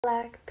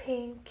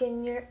Blackpink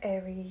in your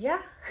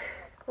area.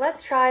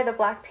 Let's try the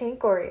Blackpink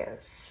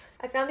Oreos.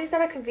 I found these at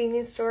a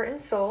convenience store in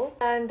Seoul,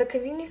 and the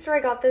convenience store I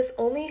got this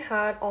only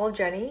had all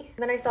Jenny.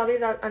 And then I saw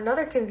these at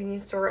another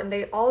convenience store and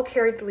they all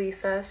carried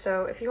Lisa,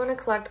 so if you want to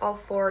collect all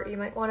four, you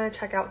might want to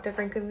check out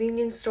different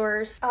convenience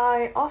stores.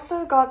 I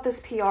also got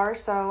this PR,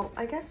 so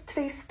I guess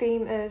today's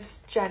theme is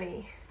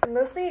Jenny. I'm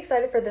mostly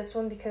excited for this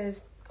one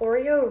because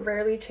Oreo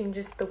rarely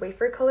changes the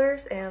wafer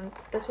colors, and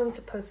this one's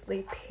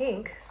supposedly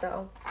pink,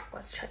 so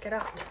let's check it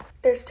out.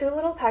 There's two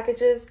little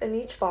packages in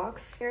each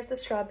box. Here's the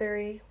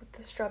strawberry with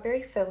the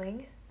strawberry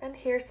filling, and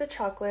here's the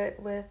chocolate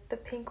with the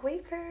pink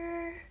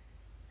wafer.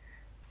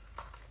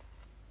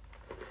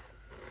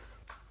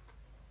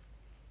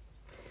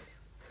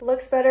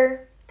 Looks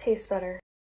better, tastes better.